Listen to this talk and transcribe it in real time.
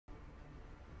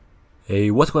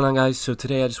Hey, what's going on, guys? So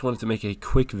today I just wanted to make a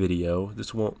quick video.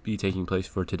 This won't be taking place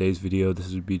for today's video.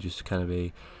 This would be just kind of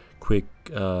a quick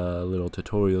little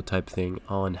tutorial type thing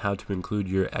on how to include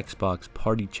your Xbox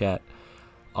party chat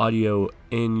audio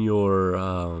in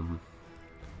your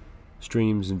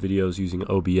streams and videos using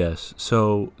OBS.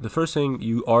 So the first thing,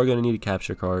 you are going to need a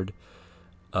capture card,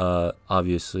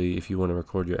 obviously, if you want to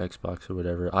record your Xbox or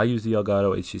whatever. I use the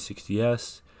Elgato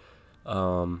HD60S.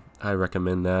 I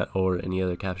recommend that, or any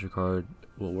other capture card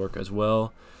will work as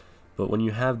well. But when you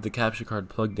have the capture card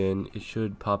plugged in, it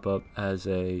should pop up as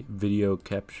a video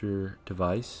capture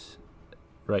device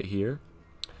right here.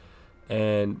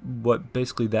 And what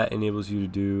basically that enables you to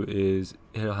do is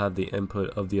it'll have the input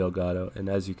of the Elgato, and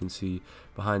as you can see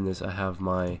behind this, I have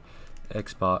my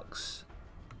Xbox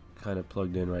kind of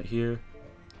plugged in right here.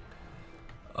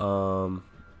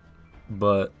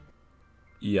 But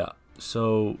yeah,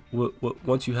 so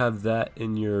once you have that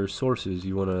in your sources,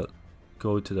 you want to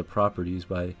go to the properties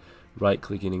by right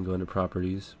clicking and going to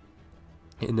properties,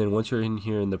 and then once you're in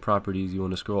here in the properties, you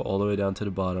want to scroll all the way down to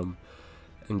the bottom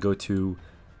and go to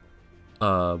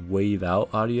wave out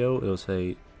audio. It'll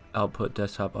say output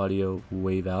desktop audio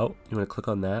wave out. You want to click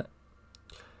on that,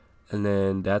 and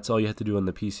then that's all you have to do on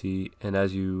the PC. And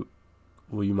as you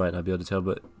might not be able to tell,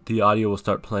 but the audio will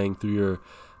start playing through your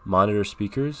monitor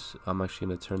speakers. I'm actually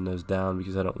going to turn those down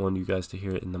because I don't want you guys to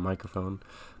hear it in the microphone,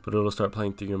 but it'll start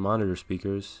playing through your monitor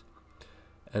speakers.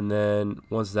 And then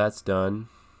once that's done,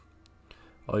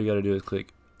 all you got to do is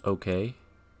click OK,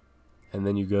 and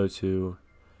then you go to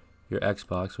your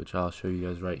Xbox, which I'll show you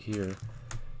guys right here.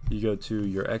 You go to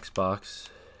your Xbox,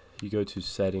 you go to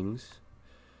settings,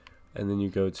 and then you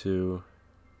go to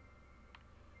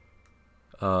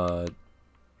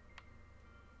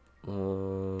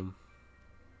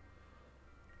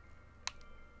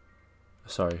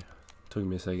sorry, took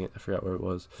me a second, I forgot where it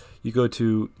was. You go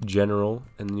to general,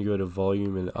 and then you go to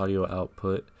volume and audio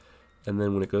output, and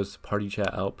then when it goes to party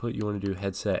chat output, you want to do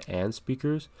headset and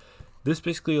speakers. This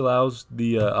basically allows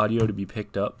the audio to be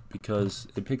picked up because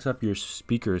it picks up your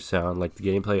speaker sound, like the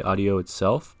gameplay audio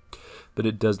itself, but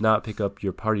it does not pick up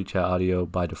your party chat audio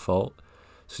by default.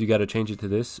 So you got to change it to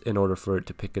this in order for it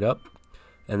to pick it up.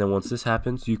 And then once this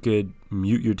happens, you could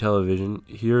mute your television,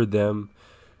 hear them,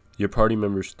 your party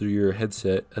members, through your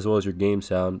headset as well as your game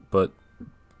sound, but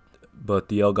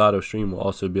the Elgato stream will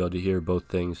also be able to hear both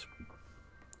things.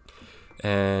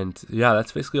 And yeah,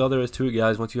 that's basically all there is to it,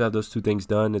 guys. Once you have those two things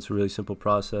done, it's a really simple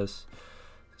process.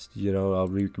 You know, I'll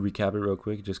recap it real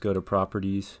quick. Just go to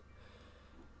properties,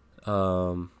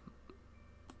 go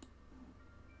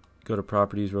to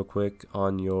properties real quick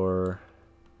on your,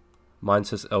 mine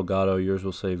says Elgato, yours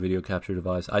will say video capture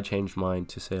device. I changed mine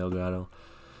to say Elgato.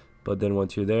 But then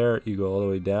once you're there, you go all the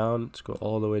way down, scroll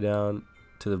all the way down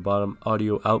to the bottom,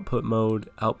 audio output mode,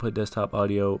 output desktop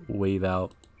audio, wave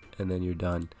out, and then you're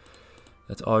done.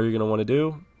 That's all you're going to want to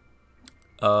do.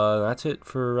 That's it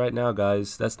for right now,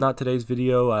 guys. That's not today's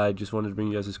video. I just wanted to bring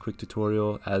you guys this quick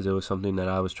tutorial as it was something that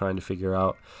I was trying to figure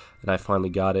out, and I finally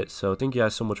got it. So thank you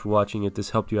guys so much for watching. If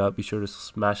this helped you out, be sure to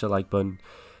smash the like button.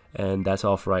 And that's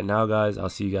all for right now, guys. I'll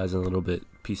see you guys in a little bit.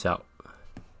 Peace out.